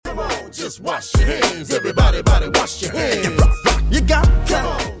Just wash your hands, everybody, wash your hands. You got come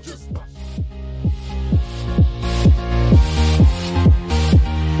on, just wash.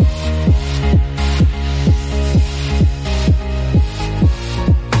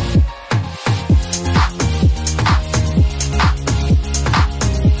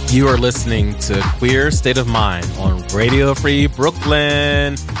 You are listening to Queer State of Mind on Radio Free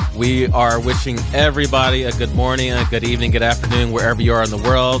Brooklyn. We are wishing everybody a good morning, a good evening, good afternoon, wherever you are in the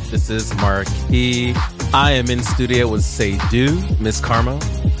world. This is Marquis. I am in studio with Seydu, Miss Carmo,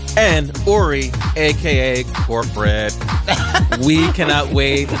 and Ori, a.k.a. Corporate. We cannot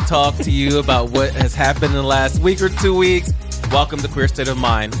wait to talk to you about what has happened in the last week or 2 weeks. Welcome to Queer State of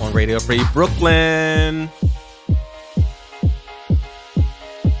Mind on Radio Free Brooklyn.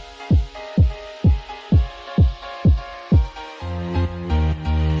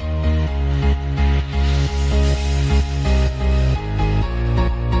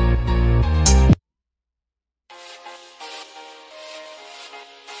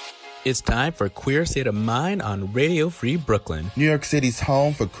 It's time for Queer State of Mind on Radio Free Brooklyn. New York City's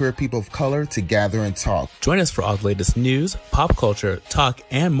home for queer people of color to gather and talk. Join us for all the latest news, pop culture, talk,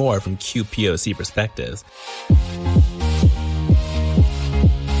 and more from QPOC perspectives.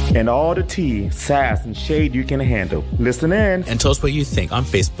 And all the tea, sass, and shade you can handle. Listen in. And tell us what you think on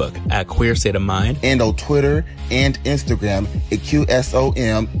Facebook at Queer State of Mind. And on Twitter and Instagram at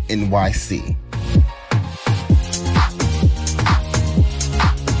QSOMNYC.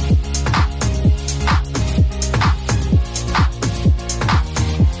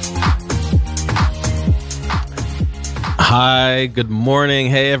 Hi, good morning.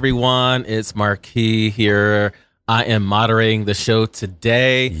 Hey, everyone. It's Marquis here. I am moderating the show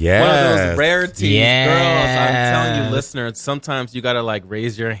today. Yes. One of those rarities, Yes. girls. I'm telling you, listeners, sometimes you got to like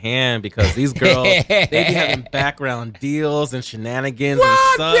raise your hand because these girls, they be having background deals and shenanigans and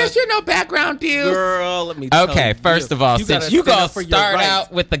such. Bitch, you know background deals. Girl, let me tell you. Okay, first of all, since gotta you stand gonna up for your start rights.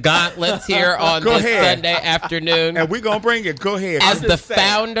 out with the gauntlets here on Go this ahead. Sunday afternoon, And we're going to bring it. Go ahead. as the just saying.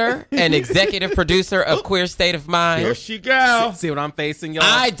 founder and executive producer of Queer State of Here Mind, she go. See what I'm facing, y'all?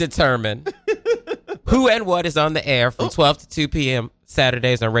 I determine who and what is on the air from 12 to 2 p.m.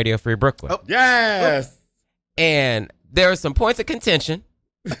 Saturdays on Radio Free Brooklyn. Yes. And there are some points of contention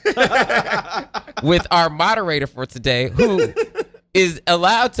with our moderator for today, who is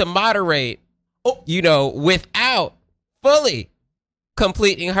allowed to moderate, without fully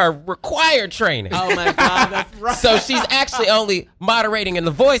completing her required training. Oh, my God, that's right. So she's actually only moderating in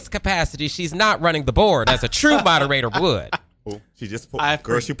the voice capacity. She's not running the board as a true moderator would. Oh, she just pulled. I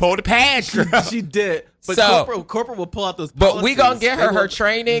Girl, she pulled the pants. Girl. She did. But So- corporate will pull out those But we gonna policies. get They her will-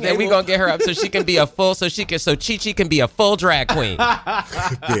 training, they and we will- gonna get her up so she can be so Chi-Chi can be a full drag queen.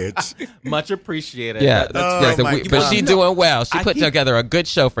 Bitch. Much appreciated. Yeah, That's Oh, that's my but she's God. doing well. She I put keep- together a good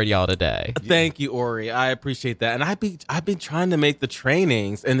show for y'all today. Thank you, Ori. I appreciate that. And I've been trying to make the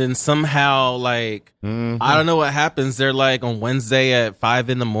trainings, and then somehow, like, I don't know what happens. They're like on Wednesday at 5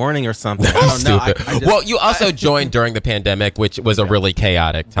 a.m. or something. I don't know. Stupid. I just- Well, you also joined during the pandemic, which was a really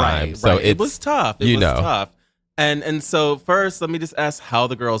chaotic time. right, So right. It was tough. It was tough. And so first, let me just ask how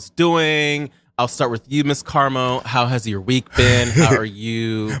the girl's doing. I'll start with you, Miss Carmo. How has your week been? How are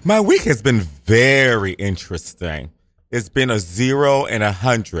you? My week has been very interesting. It's been a 0 and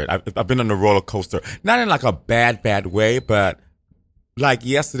 100. I've been on the roller coaster. Not in like a bad way, but like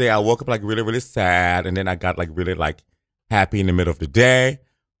yesterday I woke up like really, really sad. And then I got like really like happy in the middle of the day.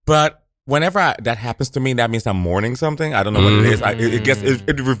 But whenever that happens to me, that means I'm mourning something. I don't know what it is.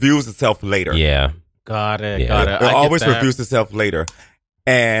 It reviews itself later. Yeah. Got it. Yeah. Got it. It I get always that. reviews itself later.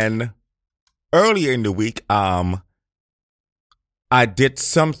 And earlier in the week, I did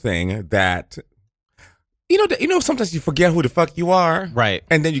something that, sometimes you forget who the fuck you are. Right.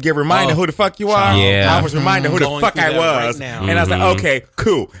 And then you get reminded Oh, who the fuck you are. Yeah. I was reminded who the Going fuck through I that right was. now. And I was like, okay,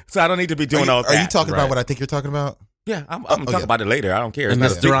 cool. So I don't need to be doing all that. Are you talking Right. about what I think you're talking about? Yeah, I'm talking okay. about it later. I don't care. It's And not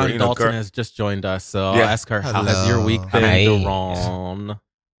Miss a secret, Duran Dalton girl. has just joined us, so I'll Yeah. ask her, how has your week been, Hi. Duran?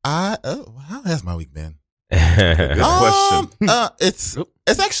 How has my week been? Good question.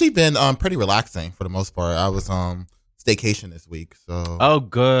 It's actually been pretty relaxing for the most part. I was staycation this week, so Oh,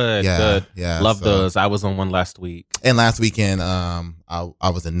 good, Yeah, good. yeah, Love so- those. I was on one last week. and last weekend I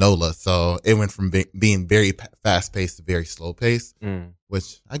was in NOLA, so it went from being very fast paced to very slow paced,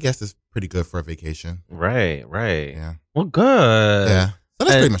 which I guess is pretty good for a vacation. Right, right. Yeah, Well, good. yeah. So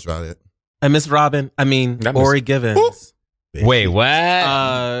that's and- pretty much about it. And Miss Robin, That Ori Miss- Givens. Wait, what?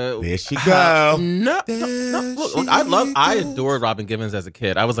 There she go. No. There Look, she I goes. adored Robin Givens as a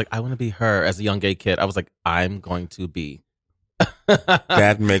kid. I was like, I want to be her as a young gay kid. I was like, I'm going to be.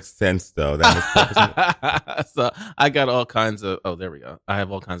 That makes sense, though. That makes perfect sense. So I got all kinds of. Oh, there we go. I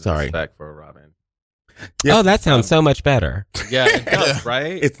have all kinds of respect for Robin. Yes. Oh, that sounds so much better. Yeah, it does,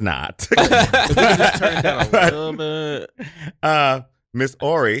 right? It's not. If we could just turn it down a little bit. Miss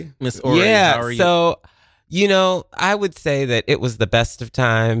Ori. Miss Ori, Yeah, how are you? so, I would say that it was the best of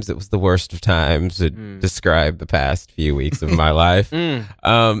times. It was the worst of times to describe the past few weeks of my life.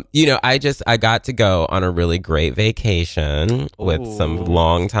 I got to go on a really great vacation with some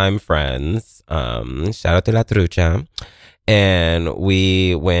longtime friends. Shout out to La Trucha. And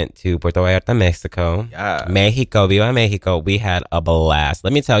we went to Puerto Vallarta, Mexico. Yeah. Mexico, viva Mexico. We had a blast.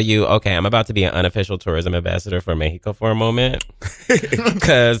 Let me tell you, okay, I'm about to be an unofficial tourism ambassador for Mexico for a moment.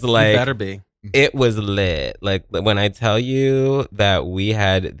 Because, like, better be. It was lit. Like, when I tell you that we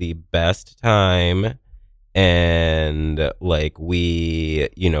had the best time and, like, we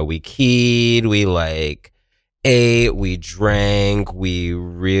keyed, we, like, ate, we drank, we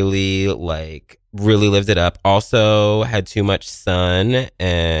really lived it up. Also had too much sun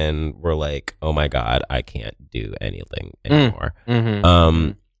and we're like, oh my God, I can't do anything anymore.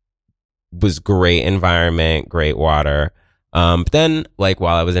 Was great environment, great water. But then, like,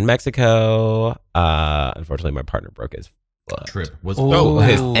 while I was in Mexico, unfortunately my partner broke his foot.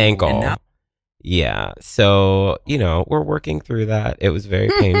 His ankle. Yeah. So, we're working through that. It was very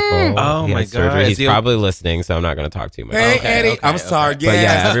painful. Oh, he my had surgery. God. He's probably listening, so I'm not going to to talk too much. Hey, Eddie. I'm sorry. But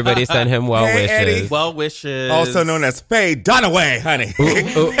yeah, everybody send him well Hey, wishes. Eddie. Well wishes. Also known as Faye Dunaway, honey.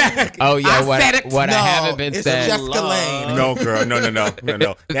 Oh yeah, I said it. what I No, haven't been it's said. Jessica Lange. No, girl.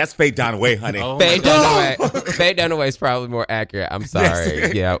 No. That's Faye Dunaway, honey. Oh, Faye my God. Dunaway. Faye Dunaway is probably more accurate. I'm sorry.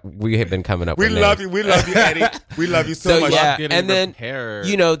 Yes. Yeah, we have been coming up We with love names. you. We love you, Eddie. We love you so much. yeah, Getting and then prepared.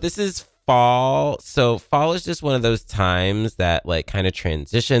 this is fall. So fall is just one of those times that, like, kind of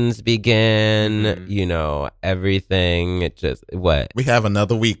transitions begin. Everything. It just what? We have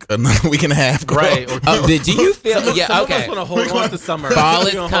another week and a half. Girl. Right. Do you feel? Some of okay. us want to hold on to summer. Fall We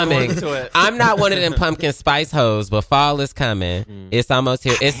is gonna hold on coming. to it. I'm not one of them pumpkin spice hoes, but fall is coming. It's almost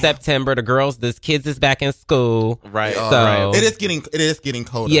here. It's September. The kids is back in school. Right. So right. It is getting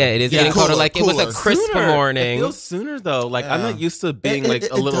colder. yeah, it is getting colder. Like it was a cooler. crisp Sooner. morning. It feels sooner though. Like I'm Yeah. not used to being It- like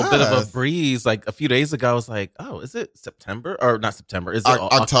it- a it little bit of a does. breeze. Like a few days ago, I was like, "Oh, is it September or not September? Is it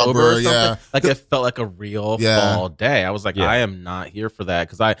October, October or something?" yeah. Like it felt like a real Yeah. fall day. I was like, I am not here for that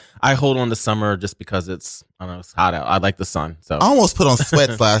because I hold on to summer just because it's it's hot out. I like the sun. So I almost put on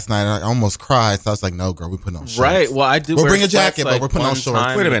sweats last night and I almost cried. So I was like, no, girl, we're putting on shorts. right. Well, I do. We'll wear bring a sweats, jacket, but like, we're putting on one shorts.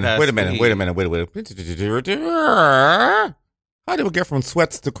 time Wait a in the minute. past Wait a minute. week. Wait a minute. How did we get from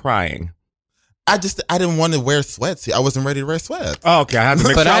sweats to crying? I didn't want to wear sweats. I wasn't ready to wear sweats. Oh, okay, I had to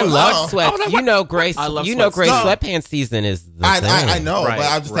make But sure. I love Oh. sweats. Grace. I love Grace. sweats. No. Sweatpants season is. The I thing. know, Right, but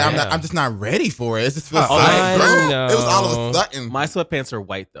I'm just saying, right. I'm just not ready for it. It just feels Oh, like, I girl, know. it was all of a sudden. My sweatpants are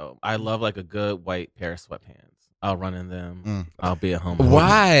white though. I love like a good white pair of sweatpants. I'll run in them. I'll be at home.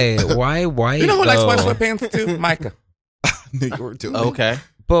 Why? Why? Why? You know who likes though? white sweatpants too? Micah. New York too. Okay.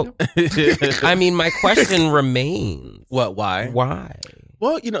 But I mean, my question remains. What? Why? Why?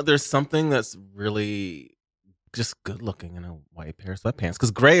 Well, there's something that's really just good looking in a white pair of sweatpants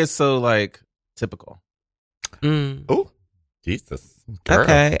because gray is so like typical. Oh, Jesus. Girl.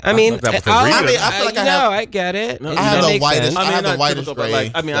 Okay. I mean, that was a I'll- reader. I mean, I feel like I have- I get it. No, It I have makes the whitest- sense. I have the not whitest typical, but gray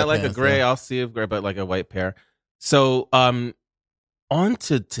like, I like a sweatpants, gray. yeah. I'll see a gray, but like a white pair. So, on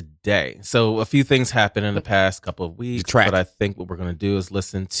to today. So a few things happened in the past couple of weeks, Track. but I think what we're going to do is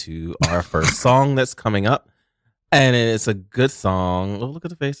listen to our first song that's coming up. And it's a good song. Oh, look at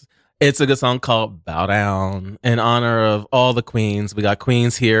the faces. It's a good song called Bow Down in honor of all the queens. We got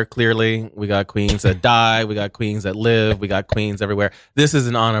queens here, clearly. We got queens that die. We got queens that live. We got queens everywhere. This is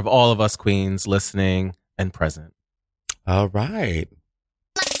in honor of all of us queens listening and present. All right.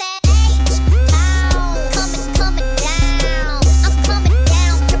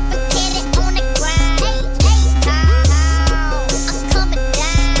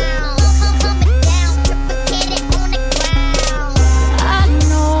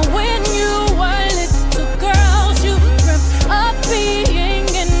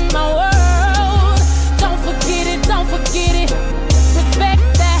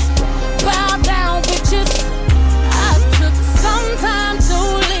 Sometimes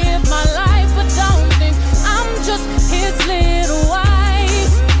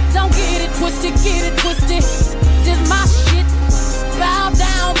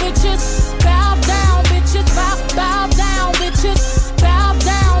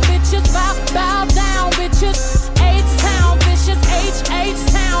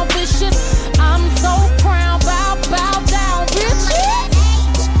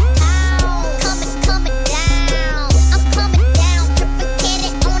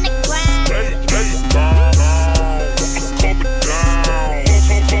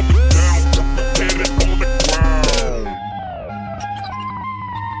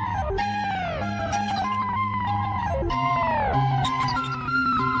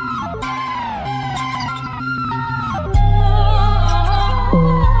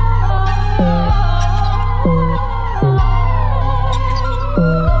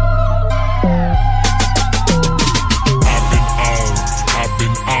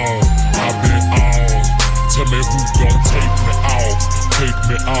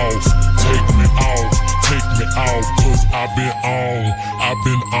me off, take me off, take me off, cause I've been on.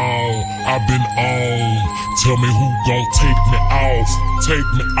 Tell me who gon' take me off, take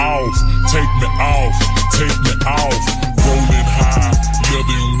me off, take me off, take me off. Rolling high,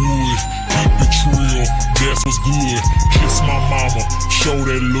 leather and wood, keep the trill, that's what's good. Kiss my mama, show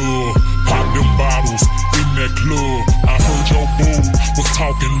that love, pop them bottles in that club. I heard your boo was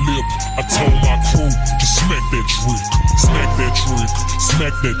talking lip, I told my crew to smack that trick, smack that trick,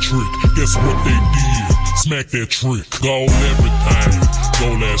 smack that trick. Guess what they did? Smack that trick. Gold everything,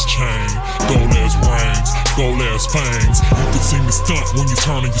 gold ass chain, gold ass rings, gold ass fangs. You can see me stunt when you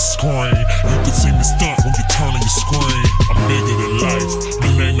turning your screen. You can see me stunt when you turning your screen. I'm bigger than life, the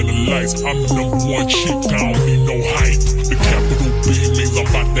name of the lights. I'm the #1 chick, I don't need no hype. The capital B means I'm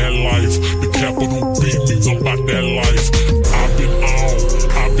about that life. The capital B means I'm about that life. I've been on,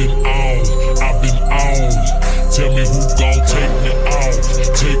 I've been on, I've been on. Tell me who gon' take me off,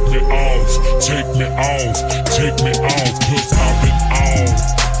 take me off, take me off, take me off, cause I've been on.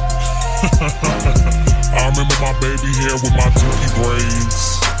 I remember my baby hair with my dookie braids,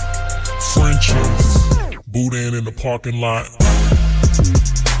 Frenchies, boudin in the parking lot.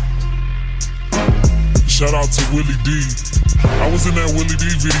 Shout out to Willie D. I was in that Willie D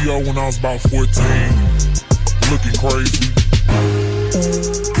video when I was about 14, looking crazy.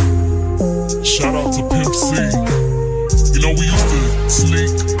 Shout out to Pimp C. You know, we used to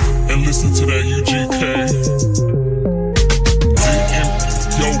sneak and listen to that UGK. Didn't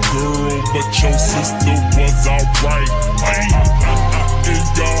your girl, but your sister was alright. In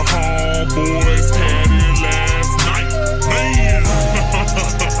your homeboys had it last night. Man.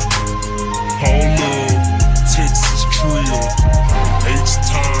 Hold up, Texas Trill.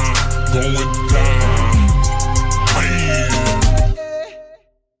 H-Time going down. Man.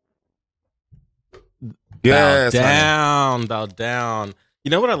 Yeah, bow down.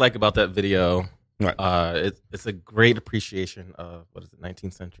 You know what I like about that video? Right. It's a great appreciation of,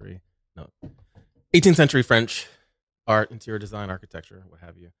 19th century? No, 18th century French art, interior design, architecture, what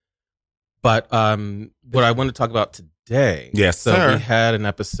have you. But what I want to talk about today. Yes, so sir. we had an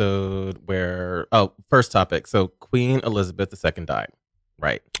episode where, first topic. So Queen Elizabeth II died,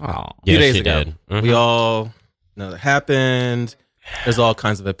 right? Oh, A few Yeah, days she ago. did. Mhm. We all know that happened. There's all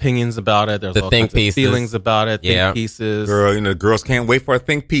kinds of opinions about it. There's The all think kinds pieces. of feelings about it. Yeah. Think pieces. girl, you know, girls can't wait for a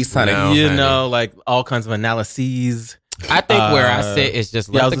think piece, honey. No. You honey. know, like all kinds of analyses. I think where I sit is just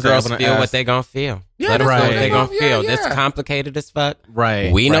yeah, I let was the girls gonna feel ask- what they gonna feel. Yeah, let them that's feel what what they they gonna gonna- feel. yeah, This yeah. complicated as fuck.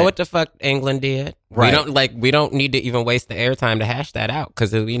 Right. We know right. what the fuck England did. Right. We don't need to even waste the airtime to hash that out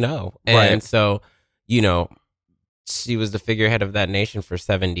because we know. And Right. so, you know, she was the figurehead of that nation for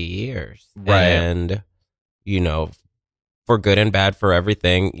 70 years. Right. And, you know, for good and bad, for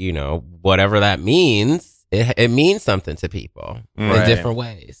everything, you know, whatever that means, it means something to people Right. in different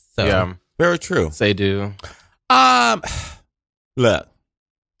ways. So, Yeah. Very true. Say do. Look,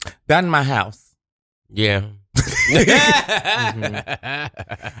 that in my house. yeah.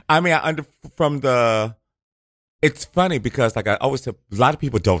 I mean, it's funny because, like I always say, a lot of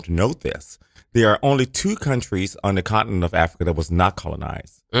people don't know this. There are only 2 countries on the continent of Africa that was not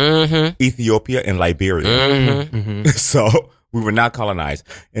colonized: Mm-hmm. Ethiopia and Liberia. Mm-hmm. Mm-hmm. So we were not colonized,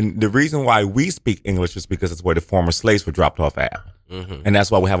 and the reason why we speak English is because it's where the former slaves were dropped off at, Mm-hmm. and that's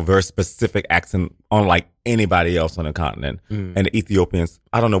why we have a very specific accent, unlike anybody else on the continent. Mm. And the Ethiopians,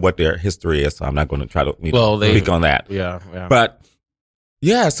 I don't know what their history is, so I'm not going to try to speak on that. Yeah. Yeah. But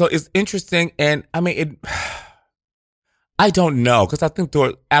yeah, so it's interesting, and I mean, I don't know, because I think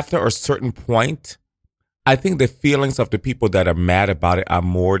after a certain point, I think the feelings of the people that are mad about it are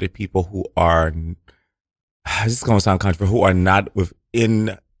more the people who are. This is going to sound controversial. Who are not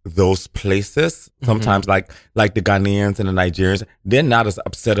within those places. Sometimes, like the Ghanaians and the Nigerians, they're not as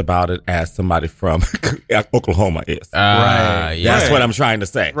upset about it as somebody from Oklahoma is. Right. Yeah. That's what I'm trying to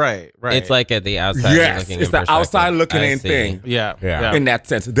say. right. Right. It's like at the outside Yes, looking it's in the perspective. outside looking I in see. thing. yeah. Yeah. Yeah. In that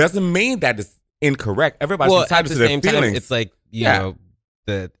sense, it doesn't mean that it's incorrect. Everybody's Well, at entitled the to their same feelings. time, it's like, you Yeah.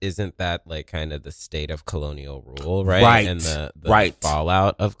 know, isn't that like kind of the state of colonial rule, right? Right. And the Right.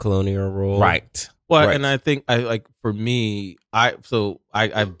 fallout of colonial rule. right. Well, Right. and I think for me, I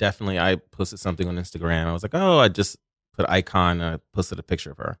posted something on Instagram. I was like, I just put an icon. I posted a picture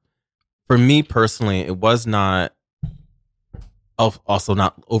of her. For me personally, it was not also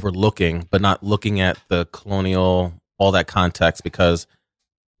not overlooking, but not looking at the colonial, all that context, because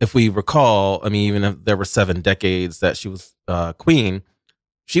if we recall, I mean, even if there were 7 decades that she was queen,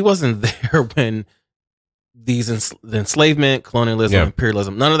 she wasn't there when the enslavement, colonialism, Yeah.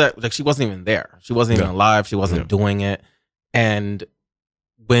 imperialism, none of that, like she wasn't even there. She wasn't even alive. She wasn't doing it. And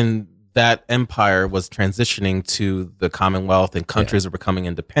when that empire was transitioning to the Commonwealth and countries are becoming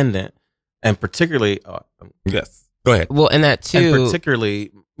independent, and particularly, yes, go ahead. Well, and that too, and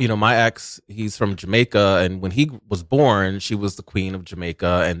particularly, my ex, he's from Jamaica, and when he was born, she was the queen of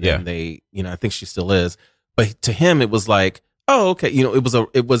Jamaica, and then they, I think she still is, but to him, it was like, oh, okay,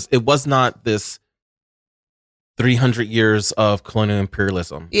 it was not this 300 years of colonial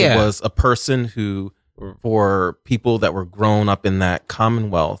imperialism. Yeah. It was a person who, for people that were grown up in that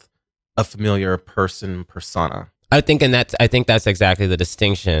Commonwealth, a familiar persona. I think that's exactly the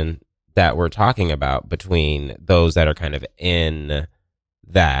distinction that we're talking about between those that are kind of in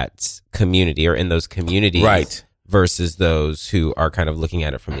that community or in those communities, right, versus those who are kind of looking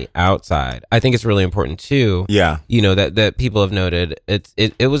at it from the outside. I think it's really important too. Yeah, that people have noted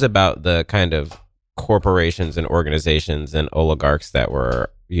it was about the kind of corporations and organizations and oligarchs that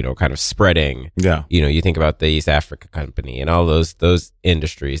were kind of spreading. Yeah, you think about the East Africa Company and all those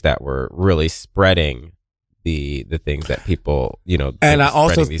industries that were really spreading the things that people and I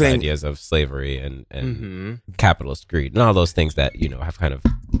also these think ideas of slavery and capitalist greed and all those things that have kind of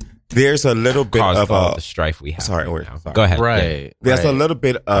there's a little bit caused of all the strife we have. Sorry. Go ahead. Right. There's a little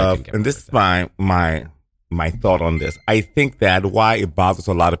bit of, and this is my thought on this. I think that why it bothers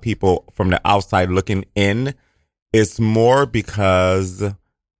a lot of people from the outside looking in is more because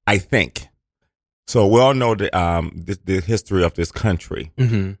I think. So we all know the history of this country.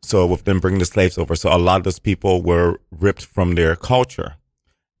 Mm-hmm. So with them bringing the slaves over, so a lot of those people were ripped from their culture,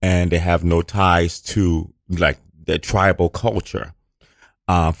 and they have no ties to like their tribal culture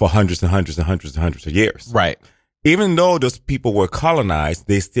for hundreds and hundreds and hundreds and hundreds of years. Right. Even though those people were colonized,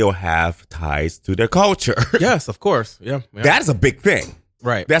 they still have ties to their culture. Yes, of course. Yeah. That is a big thing.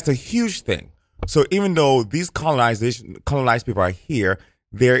 Right. That's a huge thing. So even though these colonized people are here,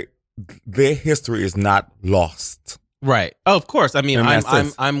 their history is not lost. Right. Oh, of course. I mean, In that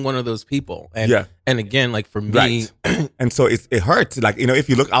sense. I'm one of those people. And Yeah. and again, like for me, Right. And so it hurts. Like, if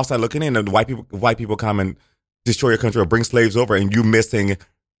you look outside looking in and white people come and destroy your country or bring slaves over and you missing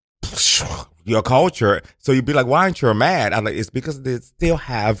your culture, so you'd be like, why aren't you mad? I'm like, it's because they still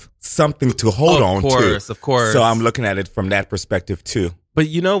have something to hold on to. Of course. So I'm looking at it from that perspective too. But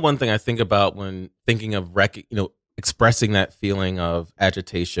one thing I think about when thinking of expressing that feeling of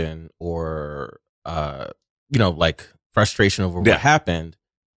agitation or like frustration over what happened,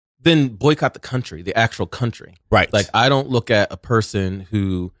 then boycott the country, the actual country. Right. Like, I don't look at a person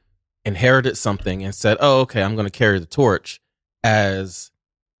who inherited something and said, oh, okay, I'm going to carry the torch as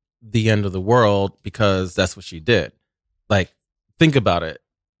the end of the world because that's what she did. Like, think about it.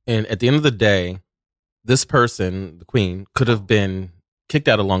 And at the end of the day, this person, the queen, could have been kicked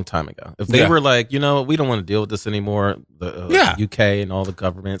out a long time ago. If they were like, we don't want to deal with this anymore, the UK and all the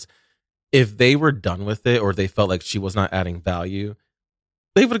governments, if they were done with it or they felt like she was not adding value,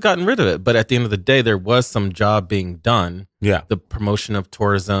 they would have gotten rid of it. But at the end of the day, there was some job being done. Yeah. The promotion of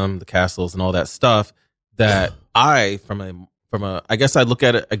tourism, the castles and all that stuff that I guess I look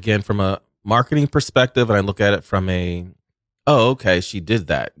at it again from a marketing perspective, and I look at it from okay, she did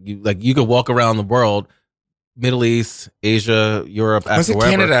that. You could walk around the world, Middle East, Asia, Europe, Was it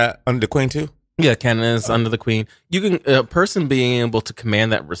wherever. Canada under the Queen too? Yeah, Canada is under the Queen. You can a person being able to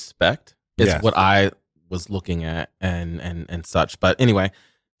command that respect is what I was looking at and such. But anyway,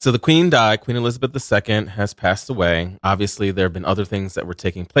 so the Queen died. Queen Elizabeth II has passed away. Obviously, there have been other things that were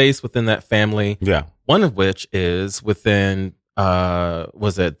taking place within that family. Yeah. One of which is within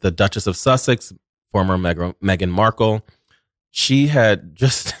was it the Duchess of Sussex, former Meghan Markle. She had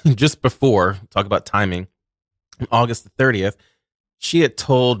just before, talk about timing, on August the 30th, she had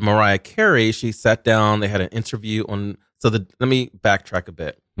told Mariah Carey, she sat down, they had an interview on, let me backtrack a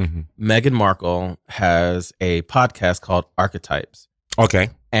bit. Mm-hmm. Meghan Markle has a podcast called Archetypes. Okay.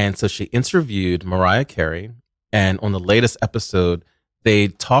 And so she interviewed Mariah Carey, and on the latest episode, they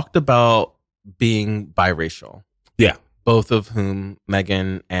talked about being biracial. Yeah. Both of whom,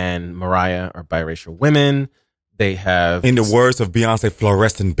 Meghan and Mariah, are biracial women. They have, in the words of Beyonce,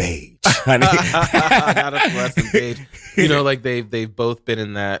 fluorescent beige. Honey. not a fluorescent beige. Like they've both been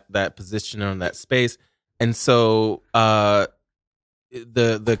in that position or in that space. And so the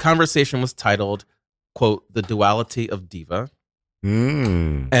conversation was titled, quote, "The Duality of Diva."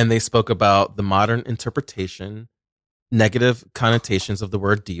 And they spoke about the modern interpretation, negative connotations of the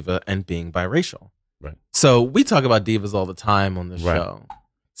word diva, and being biracial. Right. So we talk about divas all the time on the show.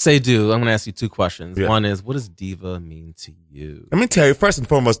 Seydou, I'm going to ask you two questions. Yeah. One is, what does diva mean to you? Let me tell you, first and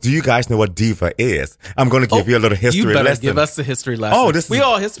foremost, do you guys know what diva is? I'm going to give you a little history lesson. You better give us the history lesson. Oh, we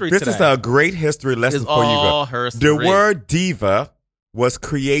all history this today. Is a great history lesson for you. All history. The word diva was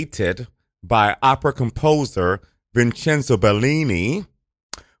created by opera composer Vincenzo Bellini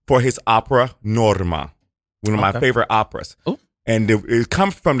for his opera Norma, one of my favorite operas. Ooh. And it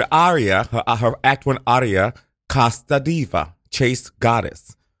comes from the aria, her Act 1 aria, Casta Diva, Chaste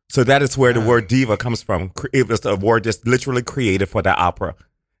Goddess. So that is where the word diva comes from. It was a word just literally created for that opera.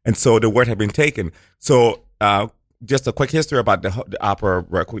 And so the word had been taken. So just a quick history about the opera,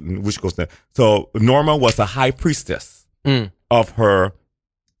 which goes there. So Norma was a high priestess of her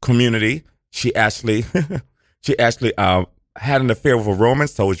community. She actually had an affair with a Roman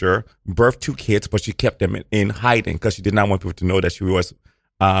soldier, birthed 2 kids, but she kept them in hiding because she did not want people to know that she was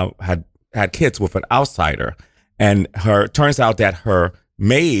had kids with an outsider. And turns out that her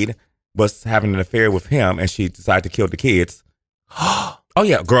maid was having an affair with him, and she decided to kill the kids. Oh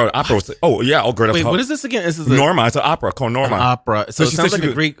yeah, girl, opera was. Oh yeah, oh girl. Wait, what is this again? This is Norma. It's an opera called Norma. An opera. So it she sounds said like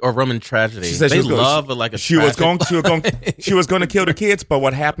she a Greek or Roman tragedy. She said they she was love going, like a. She was going to kill the kids, but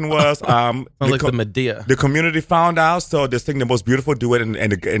what happened was like the Medea. The community found out, so they sing the most beautiful duet and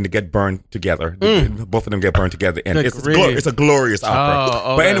they get burned together. Both of them get burned together, and it's a glorious opera.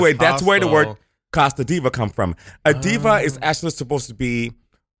 Oh, but anyway, that's where the hostile. word Casta Diva come from. A diva is actually supposed to be.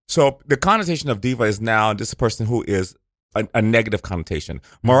 So the connotation of diva is now this person who is a negative connotation.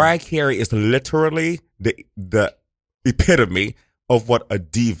 Mariah Carey is literally the epitome of what a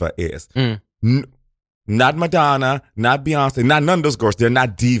diva is. Not Madonna, not Beyonce, not none of those girls. They're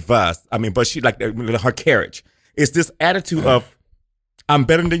not divas. I mean, but she like her carriage. It's this attitude of I'm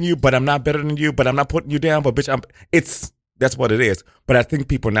better than you, but I'm not better than you, but I'm not putting you down, but bitch, that's what it is. But I think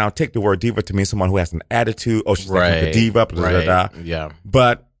people now take the word diva to mean someone who has an attitude. Oh, she's like a diva, blah, blah, blah. Yeah.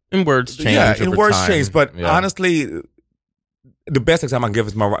 But in words change. Yeah, in over words time. change. But Yeah. honestly, the best example I can give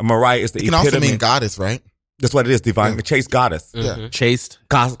is Mariah is the It can epitome. also mean goddess, right? That's what it is, divine, the chaste goddess. Yeah. Chaste.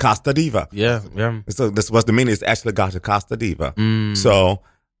 Casta Diva. Yeah. So this was the meaning is actually Casta Diva. So,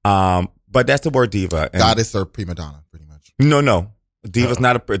 but that's the word diva. And Goddess or prima donna, pretty much. No. Diva's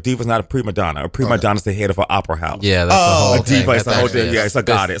not a prima donna. A prima donna is the head of an opera house. Yeah, that's the whole A thing. diva is That's a whole actually yeah, it's a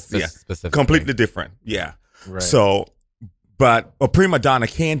goddess. Yeah, specific completely different. Yeah. Right. So, but a prima donna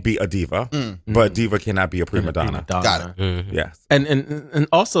can be a diva, but diva cannot be a prima donna. Got it. Yes. And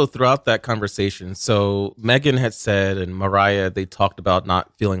also throughout that conversation, so Megan had said and Mariah, they talked about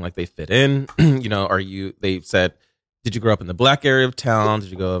not feeling like they fit in. They said, did you grow up in the black area of town? Did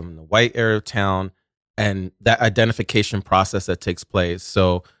you grow up in the white area of town? And that identification process that takes place.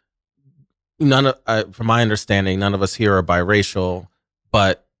 So from my understanding, none of us here are biracial,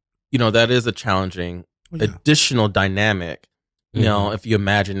 but that is a challenging additional dynamic. If you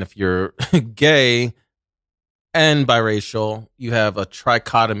imagine if you're gay and biracial, you have a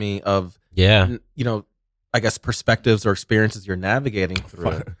trichotomy of I guess perspectives or experiences you're navigating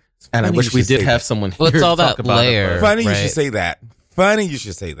through. And I wish we did have someone here. Well, it's to all talk that about layer. it, Funny you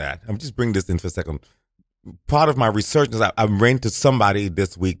should say that. I'm just bringing this in for a second. Part of my research is I ran into somebody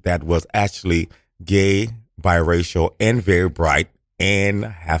this week that was actually gay, biracial, and very bright, and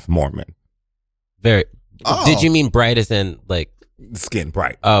half Mormon. Very. Oh. Did you mean bright as in like Skin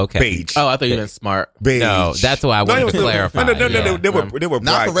bright. Oh, okay. Beige. Oh, I thought you meant smart. Beige. No, that's why I wanted to clarify. No, Yeah. they were Not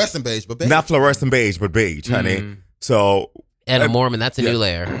bright. fluorescent beige, but beige. Not fluorescent beige, but beige, honey. So And a Mormon, that's a Yeah. new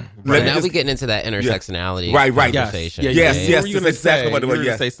layer. Let So me now just- we getting into that intersectionality Right. conversation. Yes, What yes, were you that's gonna exactly say? what it You were was, gonna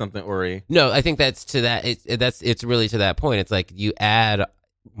yes. say something, Uri. No, I think that's to that. It's really to that point. It's like you add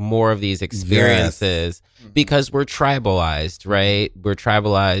more of these experiences because we're tribalized, right? We're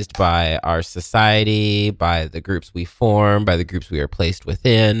tribalized by our society, by the groups we form, by the groups we are placed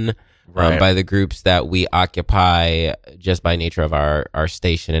within, Right. by the groups that we occupy just by nature of our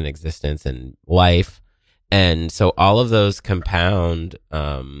station and existence and life. And so all of those compound,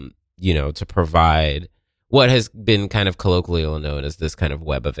 to provide what has been kind of colloquially known as this kind of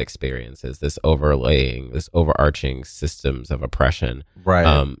web of experiences, this overarching systems of oppression.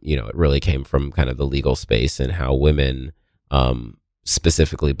 Right. It really came from kind of the legal space and how women,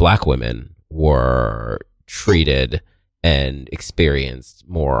 specifically Black women, were treated and experienced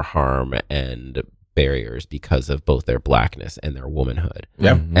more harm and barriers because of both their Blackness and their womanhood.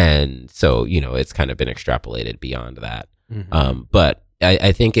 Yeah. And so, it's kind of been extrapolated beyond that. Mhm. But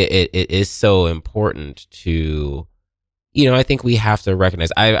I think it is so important to, I think we have to recognize,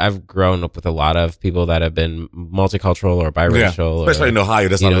 I've grown up with a lot of people that have been multicultural or biracial. especially in Ohio,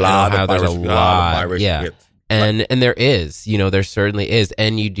 there's a in lot Ohio, of there's a biracial, lot, biracial yeah. kids. And there is, there certainly is.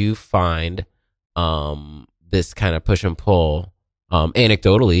 And you do find this kind of push and pull,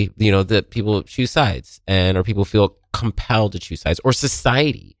 anecdotally, that people choose sides or people feel compelled to choose sides, or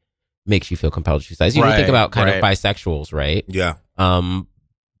society makes you feel compelled to choose sides. You can think about kind of bisexuals, right? Yeah.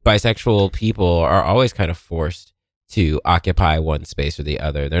 Bisexual people are always kind of forced to occupy one space or the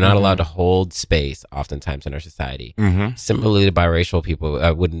other. They're not allowed to hold space oftentimes in our society. Similarly to biracial people,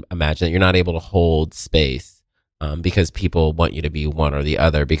 I wouldn't imagine that you're not able to hold space because people want you to be one or the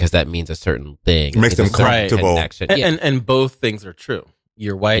other because that means a certain thing. It makes them It's a certain comfortable. connection. And both things are true.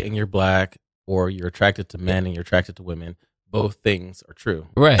 You're white and you're black, or you're attracted to men and you're attracted to women. Both things are true.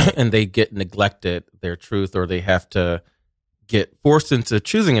 Right. And they get neglected, their truth, or they have to get forced into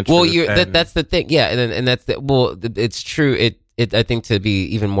choosing a truth. Well, that's the thing. Yeah. And that's it's true. It I think to be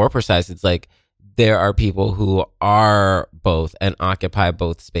even more precise, it's like there are people who are both and occupy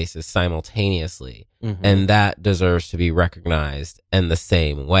both spaces simultaneously. And that deserves to be recognized in the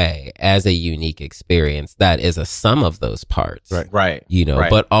same way as a unique experience that is a sum of those parts. Right. You know, Right.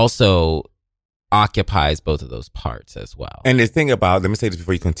 but also occupies both of those parts as well. And the thing about, let me say this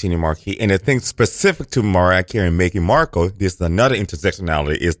before you continue, Marquis, and the thing specific to Mariah Carey and Meghan Markle, this is another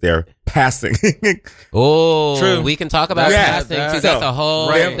intersectionality, is their passing. Oh, True. we can talk about Yeah, casting too. so- That's a whole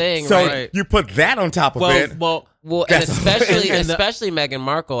Right. thing, So right? you put that on top of it. Well, Well, and That's- especially Meghan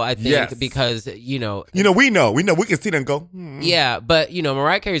Markle, I think, Yes. because we know, we can see them go, yeah, but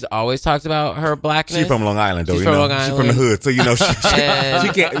Mariah Carey's always talked about her blackness. She's from Long Island, though. She's you from know. Long She's Island. from the hood, so she And,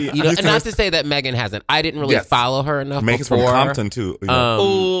 she can't. and not to say that Megan hasn't. I didn't really Yes. follow her enough Megan's from before. Compton too. You know.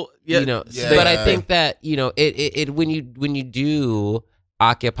 oh, yeah. Yeah. But I think that it when you do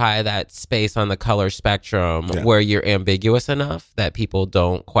occupy that space on the color spectrum Yeah. where you're ambiguous enough that people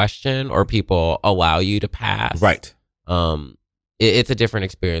don't question or people allow you to pass, Right. It's a different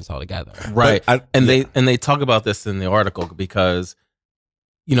experience altogether. Right. But And they talk about this in the article because,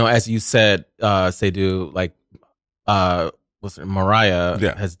 as you said, Seydou, like, Mariah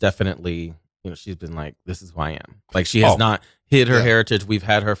Yeah. has definitely, she's been like, this is who I am. Like, she has not hid her Yeah. heritage. We've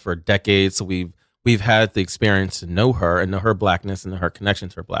had her for decades, so we've had the experience to know her and know her blackness and her connection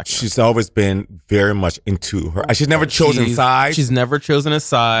to her blackness. She's always been very much into her. She's never chosen sides. She's never chosen a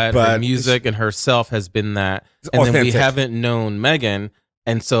side. Her But music and herself has been that. And then we authentic. haven't known Megan.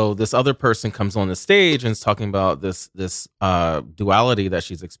 And so this other person comes on the stage and is talking about this duality that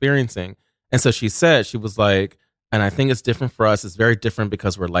she's experiencing. And so she said, she was like, and I think it's different for us. It's very different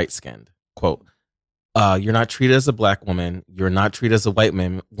because we're light skinned. Quote, you're not treated as a black woman. You're not treated as a white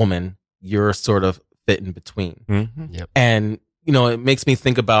woman. You're sort of fit in between. Mhm. And, it makes me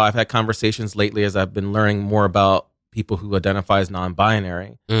think about, I've had conversations lately as I've been learning more about people who identify as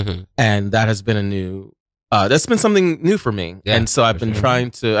non-binary. Mm-hmm. And that has been that's been something new for me. Yeah, and so I've for been sure. trying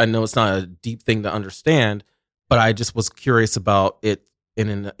to, I know it's not a deep thing to understand, but I just was curious about it in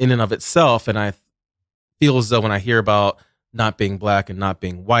and of itself. And I feel as though when I hear about not being black and not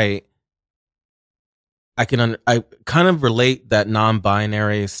being white, I kind of relate that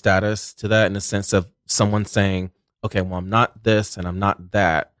non-binary status to that in the sense of someone saying, okay, well, I'm not this and I'm not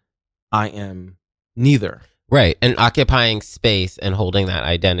that. I am neither. Right. And occupying space and holding that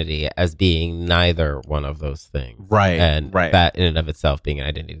identity as being neither one of those things. Right. And right. that in and of itself being an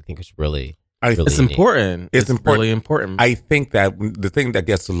identity, I think is really, I- really It's neat. important. It's important. really important. I think that the thing that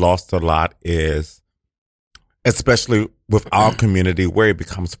gets lost a lot is, especially with our community, where it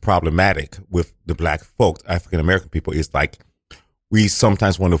becomes problematic with the black folks, African American people, is like we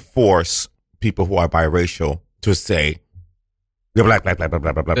sometimes want to force people who are biracial to say they're black, black, black, black,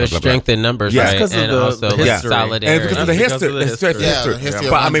 black, black, black, There's black, strength in numbers, Yes, right? because of And the also history. like And solidarity. And because of the Because history, of the history. Yeah, the history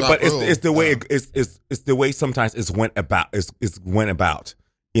of But I one mean, drop but rule. it's the way it's the way sometimes it's went about. It's went about.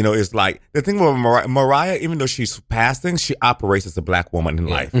 It's like the thing with Mariah, even though she's passing, she operates as a black woman in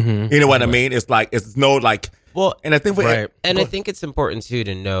life. Mhm. You know what I mean? It's like it's no like. Well, And I think we, Right. and I think it's important too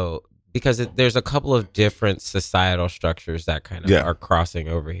to know because there's a couple of different societal structures that kind of Yeah. are crossing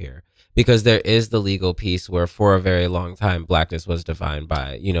over here. Because there is the legal piece where for a very long time blackness was defined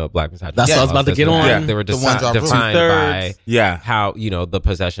by, blackness had That's what I was about to get on. Yeah. They were The one drop rule. defined by Two-thirds. yeah. how, the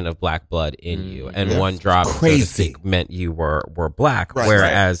possession of black blood in you. And Yeah. one drop so to Crazy. speak, meant you were black. Right.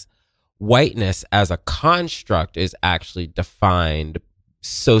 Whereas whiteness as a construct is actually defined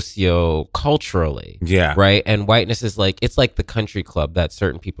socio-culturally. Yeah. Right. And whiteness is it's like the country club that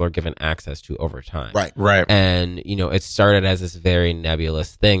certain people are given access to over time. Right. Right. And, it started as this very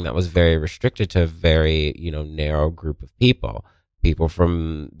nebulous thing that was very restricted to a very, narrow group of people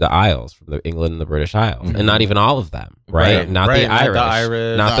from the Isles, from the England and the British Isles. And not even all of them. Right. Right. Not Right. the Not Irish. the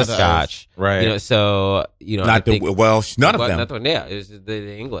Irish. Not Not the the Scotch. Right. I Not think, none of them. Not the, yeah, it was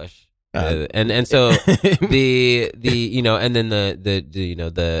the English. And so the and then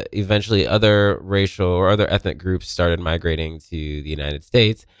the eventually other racial or other ethnic groups started migrating to the United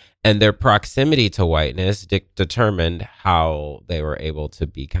States, and their proximity to whiteness determined how they were able to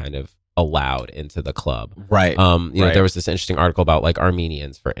be kind of allowed into the club. Right. There was this interesting article about like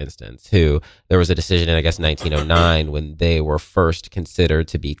Armenians, for instance, who there was a decision in, I guess, 1909 when they were first considered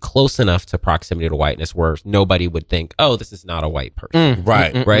to be close enough to proximity to whiteness where nobody would think, oh, this is not a white person.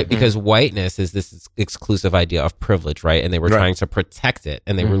 Right. Because whiteness is this exclusive idea of privilege, right? And they were trying to protect it,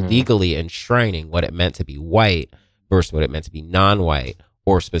 and they were legally enshrining what it meant to be white versus what it meant to be non-white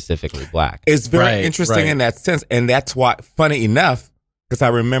or specifically black. It's very interesting in that sense. And that's why, funny enough, because I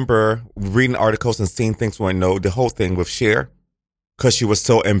remember reading articles and seeing things when the whole thing with Cher, because she was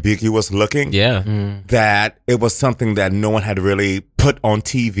so ambiguous looking, that it was something that no one had really put on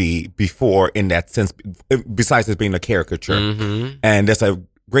TV before in that sense, besides it being a caricature. And there's a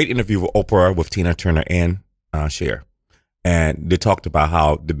great interview with Oprah with Tina Turner and Cher. And they talked about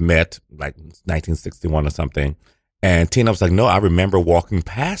how they met like 1961 or something. And Tina was like, no, I remember walking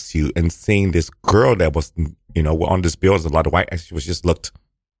past you and seeing this girl that was, on this bill. There's a lot of white. She was just looked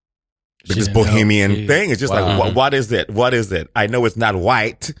like this bohemian thing. It's just like, what is it? What is it? I know it's not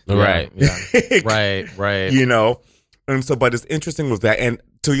white. Right. Yeah. Right. And so, but it's interesting with that. And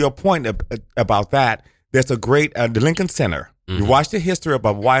to your point about that, there's a great, the Lincoln Center. You watch the history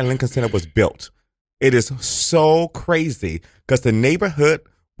about why Lincoln Center was built. It is so crazy because the neighborhood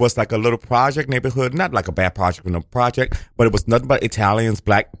was like a little project neighborhood, not like a bad project, but it was nothing but Italians,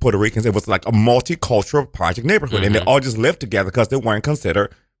 Black, Puerto Ricans. It was like a multicultural project neighborhood, and they all just lived together because they weren't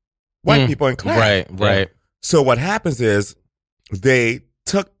considered white people in class. Right. So what happens is they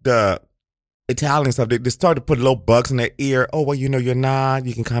took the Italian stuff. They started to put little bugs in their ear. Oh, well, you're not.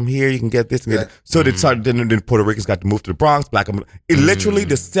 You can come here. You can get this. And get that. So they started. Then Puerto Ricans got to move to the Bronx. It literally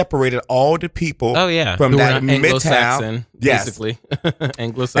just separated all the people. From that Anglo-Saxon, Midtown. Basically,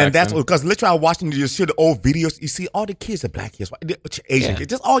 Anglo-Saxon. And that's because literally I was watching the old videos. You see all the kids, the black kids, Asian kids,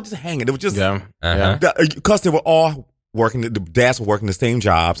 just all just hanging. It was just because they were all working. The dads were working the same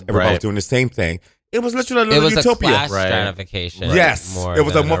jobs. Everybody was doing the same thing. It was literally a little utopia. A class stratification. Yes. It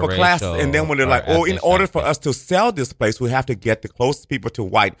was more of a class. And then when they're like, in order for us to sell this place, we have to get the closest people to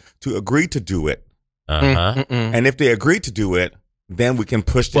white to agree to do it. And if they agree to do it, then we can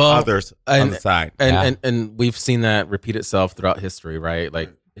push the others on the side. And we've seen that repeat itself throughout history, right?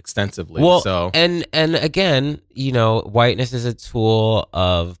 Like extensively. And again, whiteness is a tool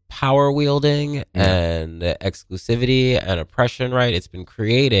of power wielding and exclusivity and oppression, right? It's been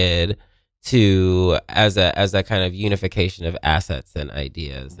created as a kind of unification of assets and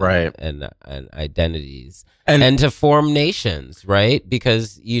ideas, and identities, and to form nations, right?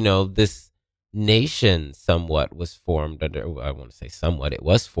 Because this nation somewhat was formed under, I want to say somewhat, it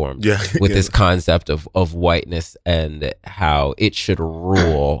was formed with this concept of whiteness and how it should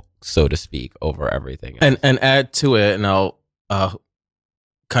rule, so to speak, over everything else. And add to it, and I'll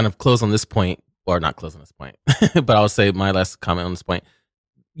kind of close on this point, or not close on this point, but I'll say my last comment on this point.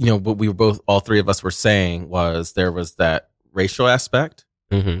 What we were all three of us were saying was there was that racial aspect,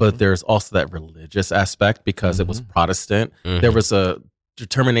 but there's also that religious aspect because it was Protestant. There was a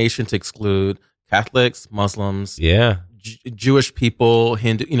determination to exclude Catholics, Muslims, Jewish people,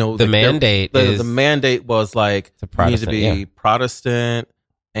 Hindu. The mandate the mandate was like you need to be Protestant,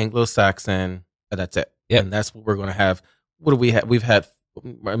 Anglo-Saxon, and that's it. And that's what we're going to have. What do we have? We've had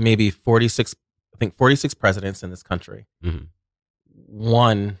maybe 46 presidents in this country.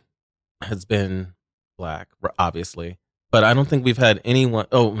 One has been black, obviously, but I don't think we've had anyone.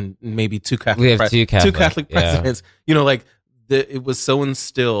 Oh, maybe two Catholic. We have two Catholic presidents. It was so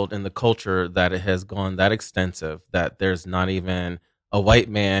instilled in the culture that it has gone that extensive that there's not even a white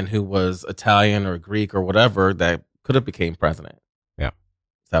man who was Italian or Greek or whatever that could have became president. Yeah.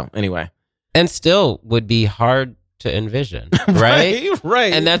 So anyway, and still would be hard to envision, right?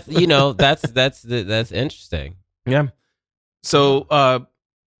 Right. And that's that's interesting. Yeah. So,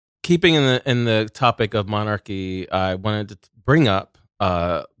 keeping in the topic of monarchy, I wanted to bring up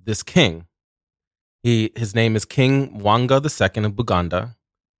this king. His name is King Mwanga II of Buganda.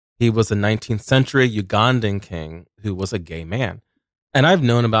 He was a 19th century Ugandan king who was a gay man, and I've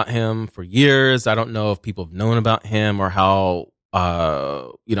known about him for years. I don't know if people have known about him or how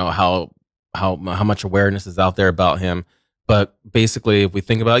much awareness is out there about him. But basically, if we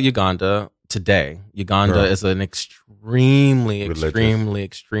think about Uganda today, Uganda is an extremely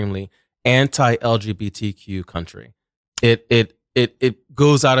anti-LGBTQ country. It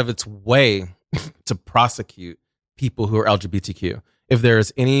goes out of its way to prosecute people who are LGBTQ. If there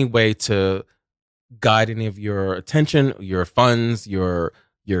is any way to guide any of your attention, your funds, your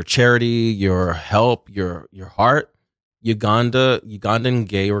charity, your help, your heart, Ugandan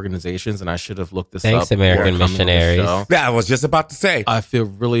gay organizations, and I should have looked this up. Thanks, American before coming on the missionaries. show. Yeah, I was just about to say. I feel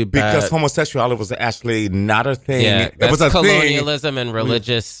really bad Because homosexuality was actually not a thing. Yeah, It was a thing. colonialism and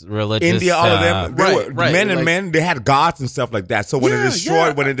religious. India, all of them, they were men and like- men, they had gods and stuff like that. So when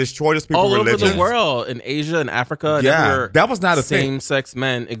it destroyed those people's all over religions, the world, in Asia and Africa, and Yeah, everywhere, that was not a thing. Same-sex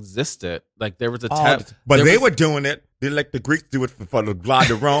men existed. Like there was a Oh, tap, but there they was- were doing it. They let the Greeks do it for the blood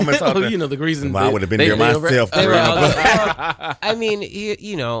of Rome and Oh, something. you know the reason. Well, I would have been there myself. They were all- forever. I mean,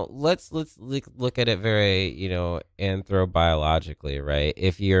 you know, let's look at it very, you know, anthrobiologically, right?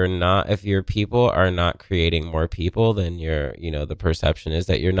 If your people are not creating more people, then the perception is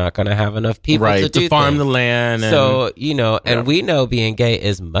that you're not going to have enough people right to do farm things. the land. And, So, and we know being gay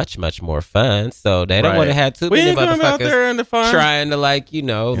is much, much more fun. So they don't Right. want to have too we many ain't going out there motherfuckers in the farm. trying to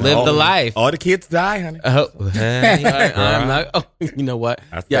live the life. All the kids die, honey. Oh, honey, I'm not. Oh, you know what?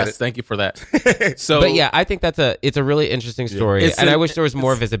 I said Yes, it. thank you for that. So, But yeah, I think it's a really interesting story, It's and an- I wish there was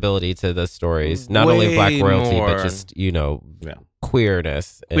more visibility to the stories, not only Black way royalty, more. but just Yeah.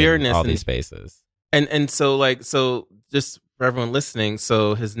 queerness in all and- these spaces. and so just for everyone listening,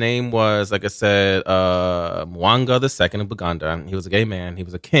 so his name was, like I said, Mwanga II of Buganda. He was a gay man. He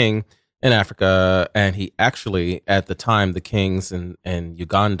was a king in Africa, and he actually, at the time, the kings in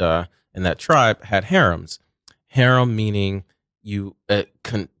Uganda in that tribe had harems. Harem meaning you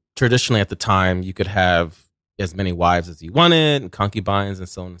traditionally at the time you could have as many wives as you wanted, and concubines, and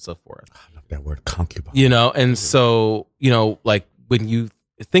so on and so forth. I love that word, concubine. And so, like when you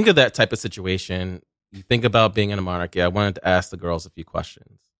think of that type of situation, you think about being in a monarchy. I wanted to ask the girls a few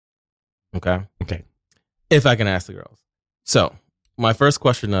questions. Okay. If I can ask the girls. So my first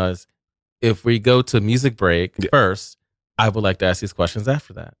question is, if we go to music break first, I would like to ask these questions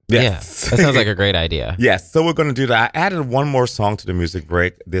after that. Yes. Yeah, that sounds like a great idea. Yes, so we're going to do that. I added one more song to the music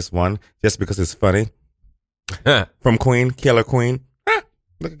break, this one, just because it's funny. From Queen, Killer Queen.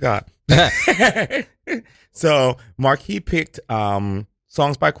 Look at God. So, Marquis picked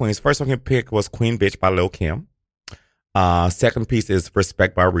songs by Queens. First song he picked was Queen Bitch by Lil' Kim. Second piece is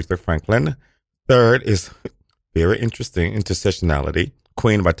Respect by Aretha Franklin. Third is very interesting, Intersectionality,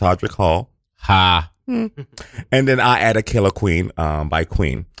 Queen by Todrick Hall. Ha. And then I added Killer Queen by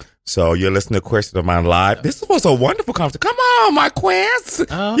Queen. So you're listening to Question of Mine Live. This was a wonderful conversation. Come on, my queens.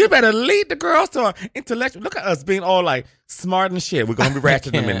 You better lead the girls to intellectual. Look at us being all like smart and shit. We're going to be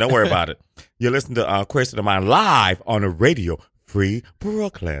ratcheting them in. Don't worry about it. You're listening to Question of Mine Live on the Radio Free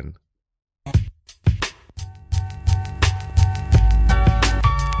Brooklyn.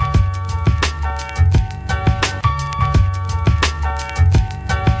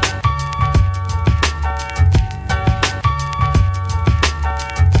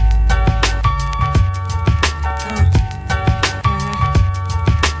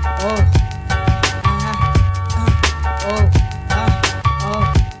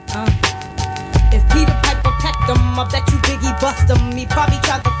 If Peter Piper pecked him, I bet you Biggie bust him. He probably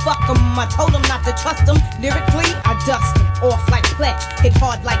tried to fuck him. I told him not to trust him. Lyrically, I dust him. Off like pledge, hit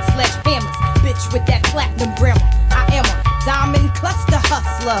hard like sledgehammers. Bitch with that platinum grammar. I am a diamond cluster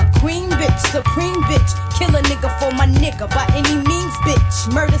hustler. Queen bitch, supreme bitch. Kill a nigga for my nigga by any means,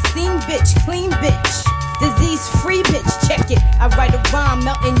 bitch. Murder scene bitch, clean bitch. Disease free bitch, check it. I write a rhyme,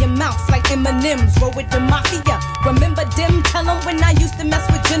 melt in your mouth like M&M's. Roll with the mafia. Remember them? Tell them when I used to mess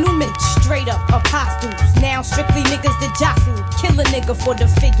with gentlemen. Straight up apostles. Now strictly niggas that jostle. Kill a nigga for the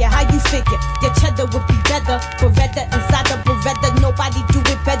figure. How you figure? Your cheddar would be better. Beretta inside the Beretta. Nobody do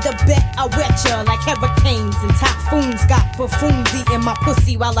it better. Bet I wet ya like hurricanes and typhoons. Got buffoons eating my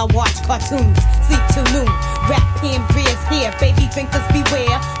pussy while I watch cartoons. Sleep till noon. Rap pen beers here. Baby drinkers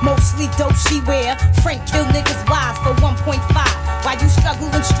beware. Mostly dope she wear. Frank kill niggas wise for 1.5. While you struggle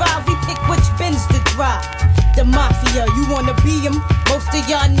and strive, we pick which bins to drive. The mafia, you wanna be him? Most of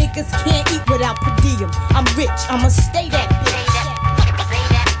y'all niggas can't eat without per diem. I'm rich, I'ma stay that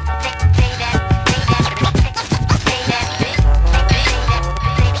bitch.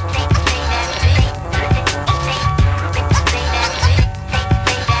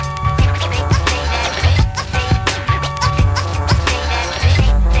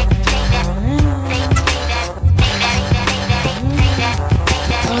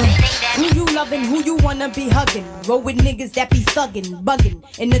 Who you loving, who you wanna be hugging? Roll with niggas that be thuggin', buggin'.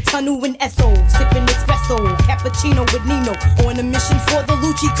 In the tunnel in Esso, sippin' espresso. Cappuccino with Nino, on a mission for the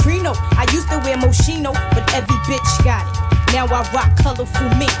Lucci Crino. I used to wear Moschino, but every bitch got it. Now I rock colorful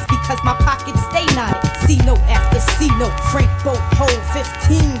minks because my pockets stay knotted. C-note after C-note, Frank Boat, Hole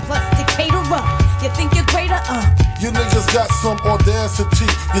 15 plus Decatur. You think you're greater? You niggas got some audacity.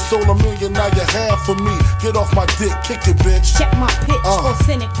 You sold $1 million, now you have for me. Get off my dick, kick it, bitch. Check my pitch,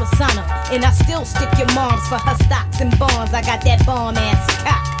 authentic persona. And I still stick your moms for her stocks and bonds. I got that bomb ass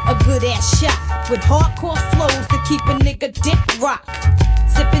cock, a good ass shot. With hardcore flows to keep a nigga dick rock.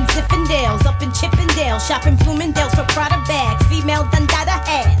 Sippin' Zippendales, up in Chippendale. Shopping Bloomingdale's for Prada bags. Female Dundada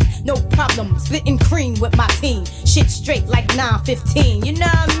has no problem splitting cream with my team. Shit straight like 915, you know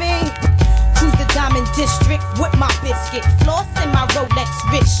what I mean? Cruise the Diamond District with my biscuit. Floss in my Rolex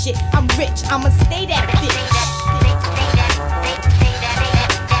rich shit. I'm rich, I'ma stay that bitch.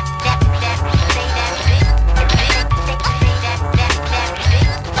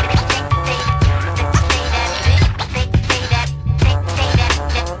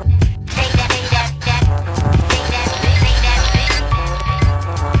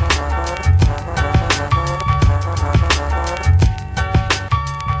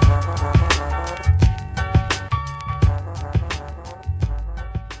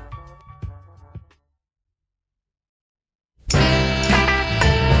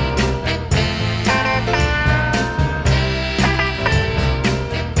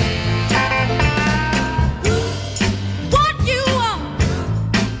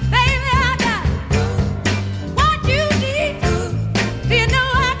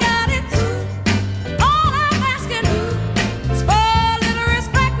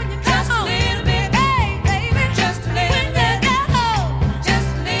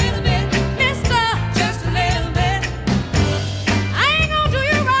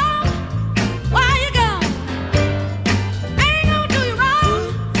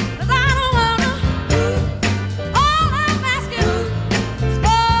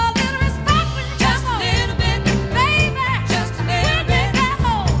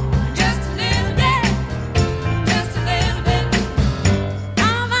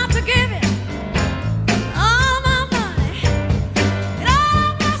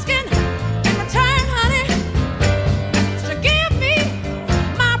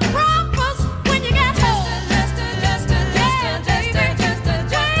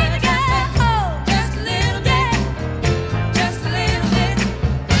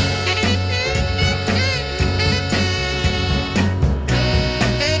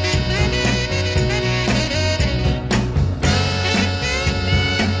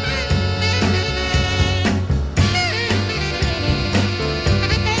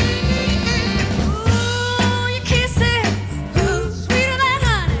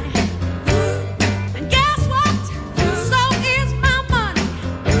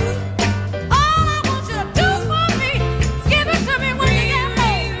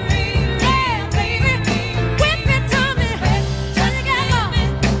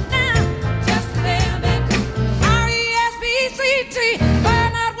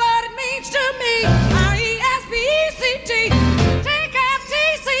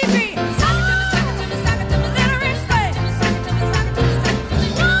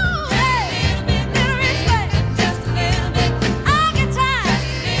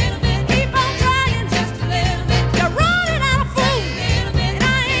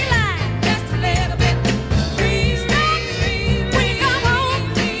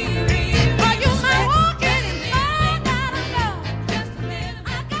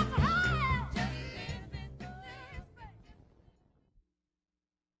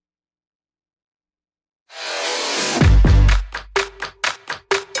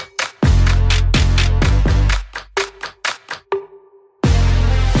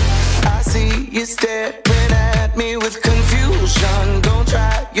 You staring at me with confusion. Don't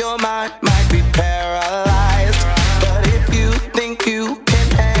try, your mind might be paralyzed. But if you think you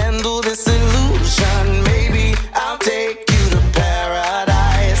can handle this illusion, maybe I'll take you to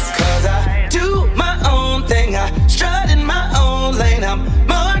paradise. Cause I do my own thing, I strut in my own lane. I'm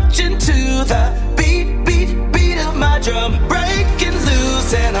marching to the beat, beat, beat of my drum. Breaking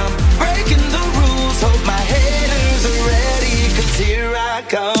loose and I'm breaking the rules. Hope my haters are ready, cause here I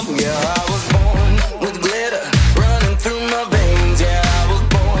come. Yeah, I was born with glitter running through my veins. Yeah, I was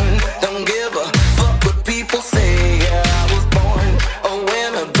born, don't give a fuck what people say. Yeah, I was born a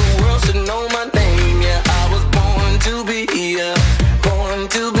winner, the world should know my name. Yeah, I was born to be here, born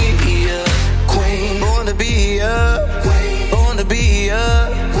to be here. Queen, born to be here, queen, born to be here,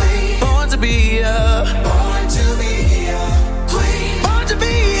 queen, born to be here, born to be here, queen, born to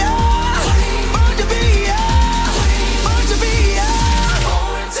be here, born to be here, born to be here,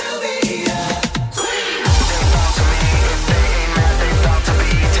 born to be here, queen. They talk to me if they ain't mad, they talk to me.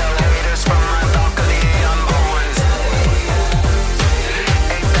 Tell haters from my balcony I'm born.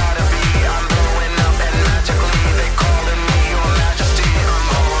 Ain't gotta be, I'm blowing up and magically they calling me your majesty. I'm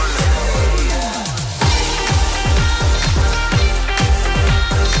born.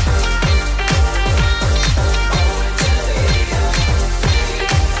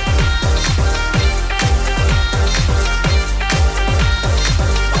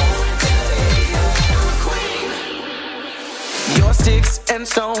 and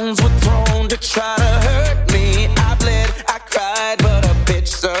stones were thrown to try to hurt me. I bled, I cried, but a bitch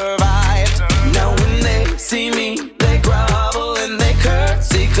survived. Now when they see me, they grovel and they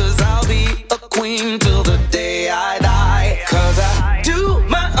curtsy, 'cause I'll be a queen till the day I die. 'Cause I do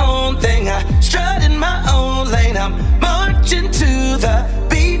my own thing, I strut in my own lane. I'm marching to the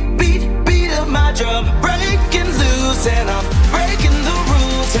beat, beat, beat of my drum, breaking loose and I'm breaking the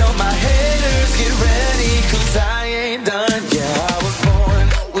rules. Tell my haters get ready, 'cause I ain't done. Yeah, I was born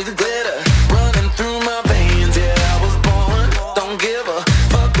with glitter running through my veins. Yeah, I was born, don't give a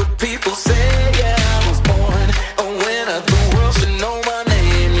fuck what people say. Yeah, I was born a winner, the world should know my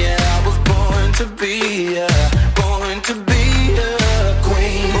name. Yeah, I was born to be a queen, born to be a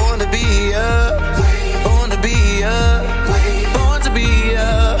queen, born to be a queen, born to be a born to be a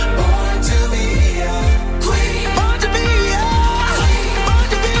queen, born to be a born to be a born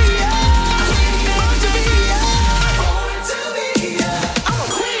to be a born to be a I'm a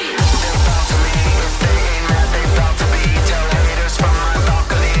queen. They talk to me if they ain't mad, they talk to me. Tell haters from my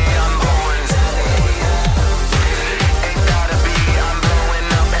balcony I'm born to be a ain't gotta be. I'm blowing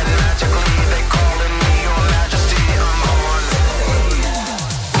up and magically they calling me your majesty. I'm born to be a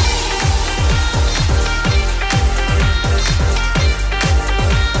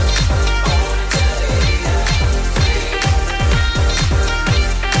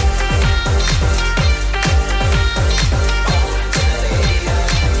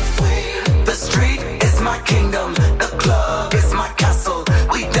The street is my kingdom, the club is my castle.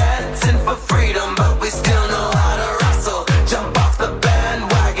 We dancing for freedom, but we still know how to wrestle. Jump off the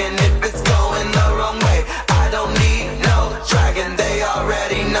bandwagon if it's going the wrong way. I don't need no dragon, they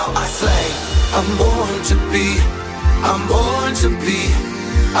already know I slay. I'm born to be, I'm born to be,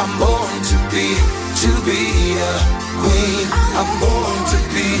 I'm born to be a queen. I'm born to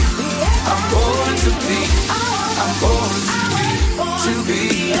be, I'm born to be, I'm born to be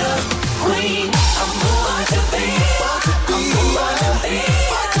a queen. I'm born to be, I'm born to be,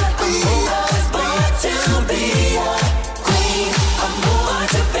 I'm born to be a queen. I'm born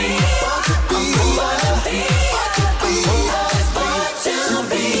to be, I'm born to be, I'm born to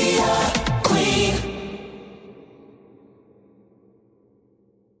be a queen.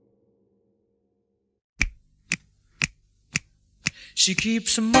 She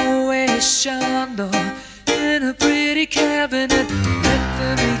keeps a Moet Chandon in a pretty cabinet.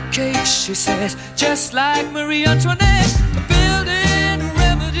 Anthony cake, she says, just like Marie Antoinette. Building a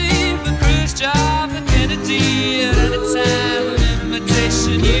remedy for Khrushchev and Kennedy. At any time of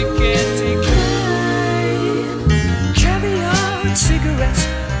imitation you can't decline. Caviar and cigarettes,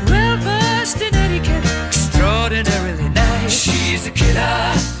 well versed in etiquette, extraordinarily nice. She's a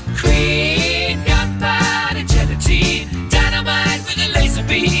killer queen, gunpowder gelatine, dynamite with a laser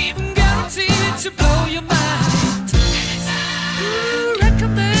beam, guaranteed to blow your mind.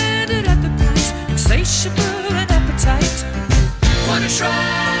 Recommended at the price, insatiable and appetite. Wanna try?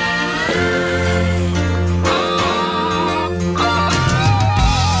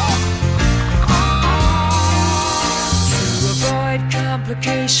 To avoid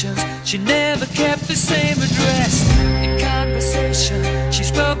complications, she never kept the same address. In conversation, she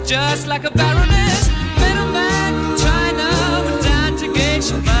spoke just like a baroness. Middleman from China went down to gauge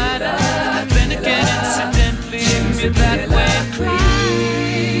your mind. Then again, incidentally, you're that way.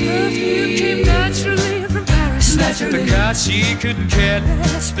 Perfume came naturally from Paris. Because she couldn't care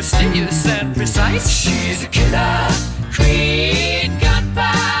less, fastidious and precise. She's a killer queen,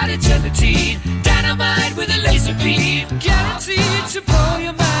 gunpowder gelatine, dynamite with a laser beam, guaranteed to blow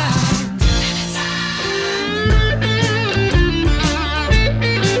your mind.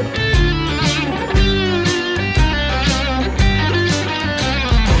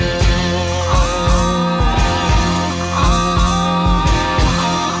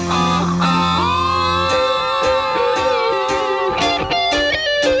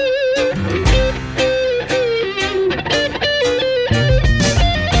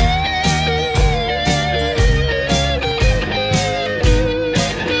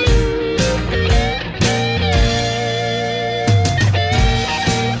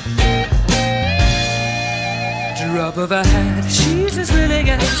 Of her hat, she's as willing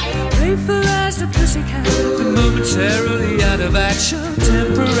as playful as the pussycat, but momentarily out of action,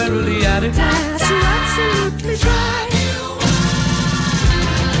 temporarily out of gas, so absolutely dry.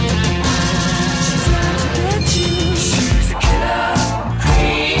 She's out to get you. She's a killer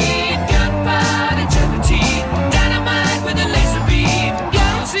queen, gunpowder gelatine, dynamite with a laser beam,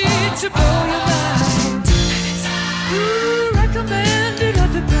 guaranteed to blow your mind. Recommended at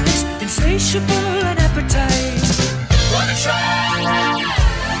the price, insatiable and appetite. Wanna try?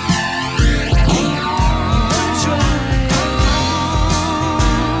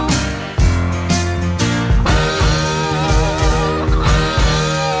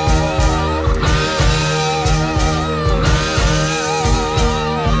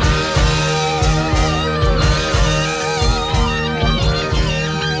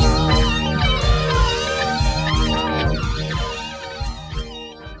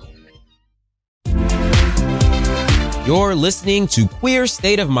 You're listening to Queer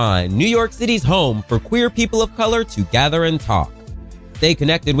State of Mind, New York City's home for queer people of color to gather and talk. Stay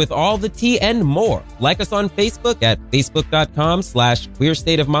connected with all the tea and more. Like us on Facebook at facebook.com/Queer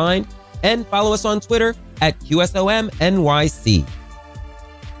State of Mind and follow us on Twitter at QSOMNYC.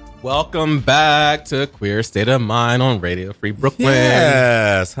 Welcome back to Queer State of Mind on Radio Free Brooklyn.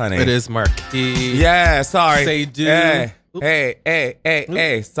 Yes, honey. It is Marquis. Yeah, sorry. Say do.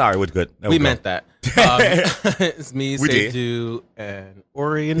 Hey. Sorry, we're good. We meant that. It's me, We did. Seydu, and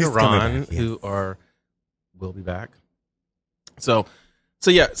Ori and He's coming Iran, back, yes. who will be back. So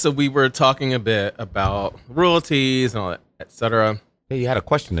we were talking a bit about royalties and all that, etc. Yeah, you had a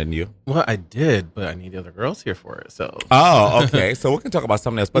question, didn't you? Well, I did, but I need the other girls here for it. So Oh, okay. So we can talk about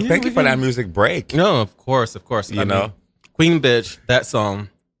something else. But Yeah, thank we you for can. that music break. no, of course. You know? Queen Bitch, that song.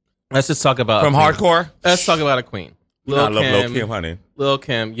 Let's just talk about From a queen. hardcore? Let's talk about a queen. You know, I love Lil' Kim, honey. Lil'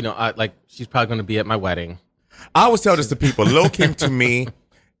 Kim, she's probably going to be at my wedding. I always tell this to people. Lil' Kim to me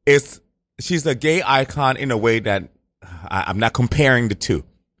she's a gay icon in a way that I'm not comparing the two.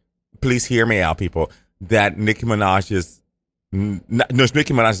 Please hear me out, people. That Nicki Minaj is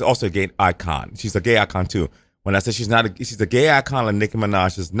Nicki Minaj is also a gay icon. She's a gay icon too. When I say she's a gay icon and Nicki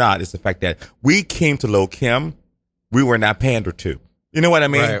Minaj is not, it's the fact that we came to Lil' Kim, we were not pandered to. You know what I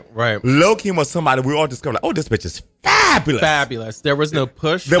mean? Right. Lil' Kim was somebody we all discovered, like, oh, this bitch is fabulous. There was no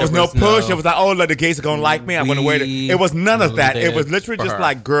push. There was no push. It was like, oh, the gays are going to like me. I'm going to wear it. It was none of that. It was literally just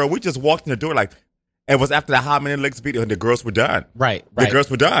like, girl, we just walked in the door like, it was after the Hot Minute Licks video and the girls were done. Right. The girls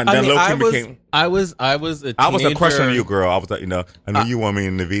were done. Then Lil' Kim became. I was a teenager. I was a crush on you, girl. I was like, I knew you want me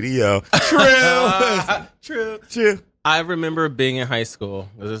in the video. True. I remember being in high school.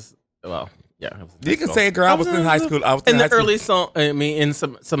 It was You can say it, girl. I was in high school. I was in high the school. early song. I mean, in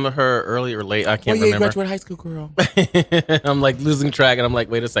some of her early or late. I can't you remember. graduated high school, girl. I'm like losing track, and I'm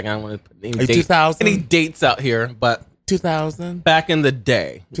like, wait a second. I don't want to put any 2000? dates out here, but 2000, back in the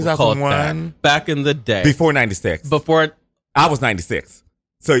day, 2001, back in the day, before 96. Before I was 96,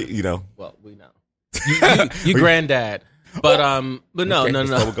 so Well, we know you granddad, but no. That's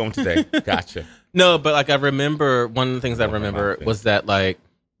where we're going today. Gotcha. No, but like I remember one of the things I remember was that like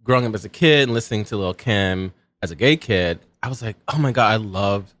growing up as a kid and listening to Lil' Kim as a gay kid, I was like, oh my God, I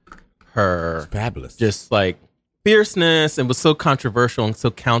loved her. Fabulous. Just like fierceness, and was so controversial and so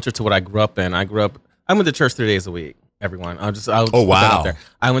counter to what I grew up in. I went to church 3 days a week, everyone. I'll just put that out there.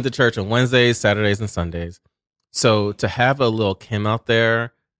 I went to church on Wednesdays, Saturdays, and Sundays. So to have a Lil' Kim out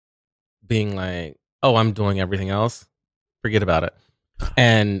there being like, oh, I'm doing everything else, forget about it.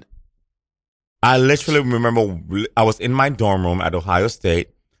 And I literally remember I was in my dorm room at Ohio State,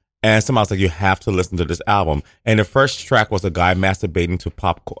 and somebody was like, you have to listen to this album. And the first track was a guy masturbating to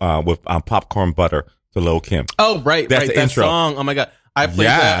popcorn butter to Lil' Kim. Oh, right. That's right. the That intro. song. Oh my God. I played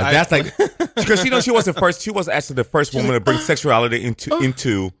that. That's like, because she was the first, she was actually the first woman to bring sexuality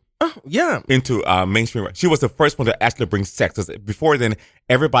into mainstream. She was the first one to actually bring sex. 'Cause before then,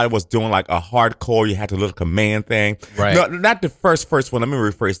 everybody was doing like a hardcore, you had to look a man thing. Right. No, not the first one. Let me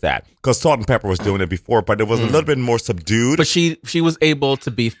rephrase that. Because Salt and Pepper was doing it before, but it was a little bit more subdued. But she was able to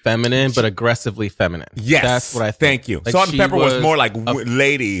be feminine, but aggressively feminine. Yes. That's what I think. Thank you. Like, Salt and she Pepper was more like a-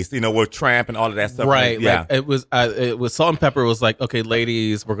 ladies, with Tramp and all of that stuff. Right. Yeah. Like, it was Salt and Pepper was like, okay,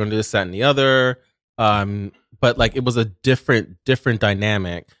 ladies, we're going to do this, that, and the other. But like, it was a different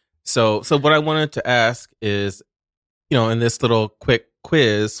dynamic. So what I wanted to ask is, in this little quick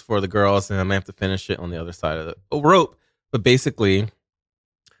quiz for the girls, and I'm going to have to finish it on the other side of the rope. But basically,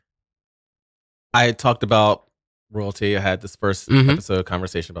 I had talked about royalty. I had this first episode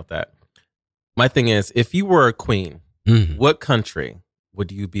conversation about that. My thing is, if you were a queen, what country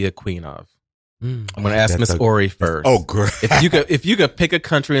would you be a queen of? I'm going to ask Miss Ori first. Oh, great. If you could pick a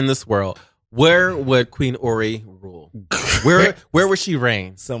country in this world, where would Queen Ori rule? Where would she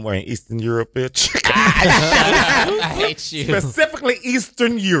reign? Somewhere in Eastern Europe, bitch. I hate you. Specifically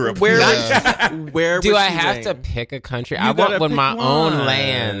Eastern Europe. Where Do would I she have reign? to pick a country? You I want gotta with pick my own one.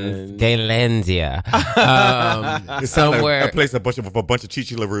 land, Gaylandia. It sounds somewhere. like a place with a bunch of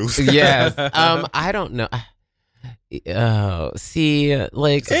Chichi LaRues. Yes. I don't know. Oh, see,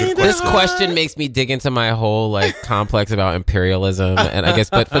 like this question makes me dig into my whole complex about imperialism, and I guess,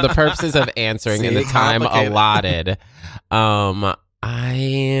 but for the purposes of answering in the time allotted, I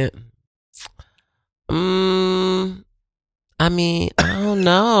mean, I don't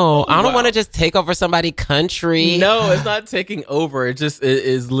know. I don't want to just take over somebody's country. No, it's not taking over. It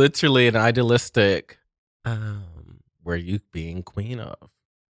is literally an idealistic. Where you being queen of?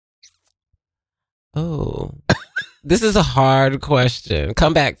 Oh. This is a hard question.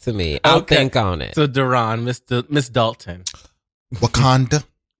 Come back to me. I'll Okay. think on it. So, Duran, Miss Dalton. Wakanda.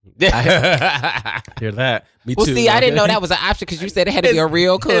 I hear that. Me Well, too. see, I didn't know that was an option because you said it had to be a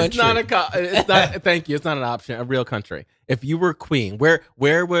real country. It's not it's not. Thank you. It's not an option. A real country. If you were queen, where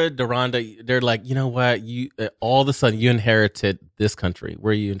would Deronda? They're like, you know what? You all of a sudden you inherited this country.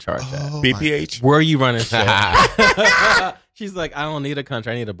 Where are you in charge at? BPH. Where are you running shit? She's like, I don't need a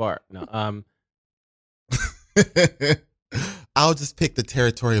country. I need a bar. No. I'll just pick the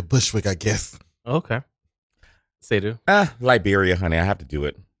territory of Bushwick, I guess. Okay. Sadu. Liberia, honey. I have to do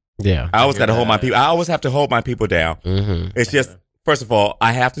it. Yeah. I always got to hold my people. I always have to hold my people down. Mm-hmm. It's just, first of all,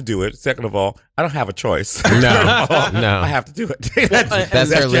 I have to do it. Second of all, I don't have a choice. No. I have to do it.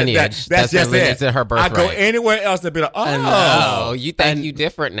 That's her lineage. That's just her lineage. it. It's her birthright. I go anywhere else to be like, oh, you think you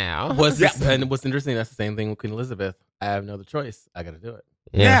different now? And what's interesting, that's the same thing with Queen Elizabeth. I have no other choice. I got to do it.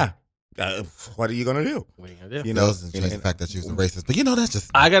 Yeah. What are you gonna do? What are you gonna do? You know, doesn't change the fact that she was a racist, but that's just.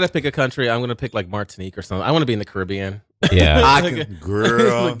 I gotta pick a country. I'm gonna pick like Martinique or something. I want to be in the Caribbean. Yeah, I can,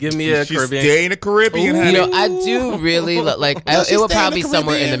 girl. Give me a Caribbean. Stay in the Caribbean, honey. I do really like. It would probably be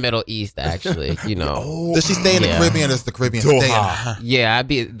somewhere in the Middle East, actually. Does she stay in the Caribbean? Or does the Caribbean stay in her? Yeah, I'd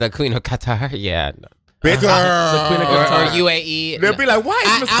be the Queen of Qatar. Yeah. Big or UAE. They'll be like, why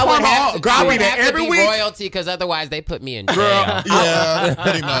is Miss I would have be there every week? royalty because otherwise they put me in jail. Yeah,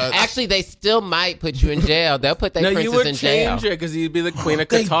 pretty much. Actually, they still might put you in jail. They'll put their princess you would in jail. change it because you'd be the Queen of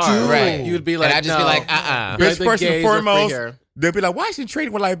Qatar, Right. You would be like, and I'd just be like, Bitch, first and foremost, here. they'll be like, why is she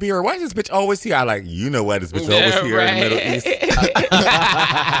trading with Liberia? Why is this bitch always here? I like, you know what, this bitch always here in the Middle East.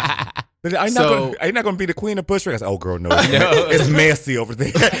 I'm not going to be the queen of Bushwick. I said, oh, girl, no. It's messy over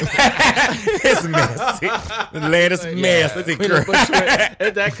there. It's messy. The land is messy. Girl.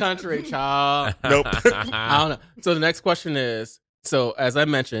 It's that country, child. Nope. I don't know. So the next question is, so as I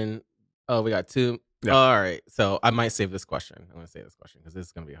mentioned, we got two. Yeah. All right. So I might save this question. I'm going to save this question because this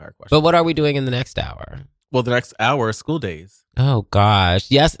is going to be a hard question. But what are we doing in the next hour? Well, the next hour is school days. Oh, gosh.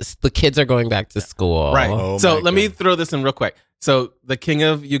 Yes, the kids are going back to school. Right. Oh, so let me throw this in real quick. So the king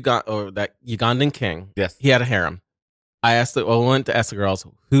of Uganda, or that Ugandan king, yes, he had a harem. I wanted to ask the girls,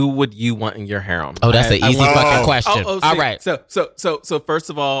 who would you want in your harem? Oh, that's an easy fucking question. All right. So first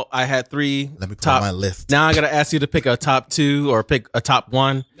of all, I had three. Let me put top, on my list. Now I got to ask you to pick a top two or pick a top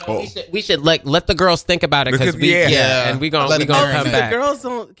one. No, we should let the girls think about it because and we gonna come back. The girls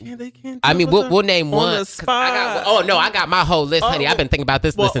they can't. I mean, we'll name one. The spot. I got my whole list, honey. I've been thinking about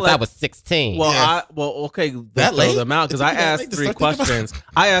this list since I was 16. Well, okay, that throw them out because I asked three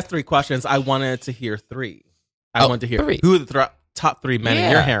questions. I wanted to hear three. I wanted to hear who are the top three men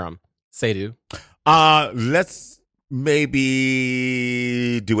in your harem. Sadu. Let's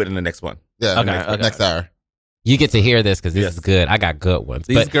maybe do it in the next one. Yeah, okay. Next hour. You get to hear this because this is good. I got good ones.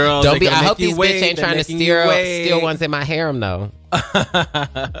 These girls, don't be. I hope these bitch ain't trying to steal ones in my harem though.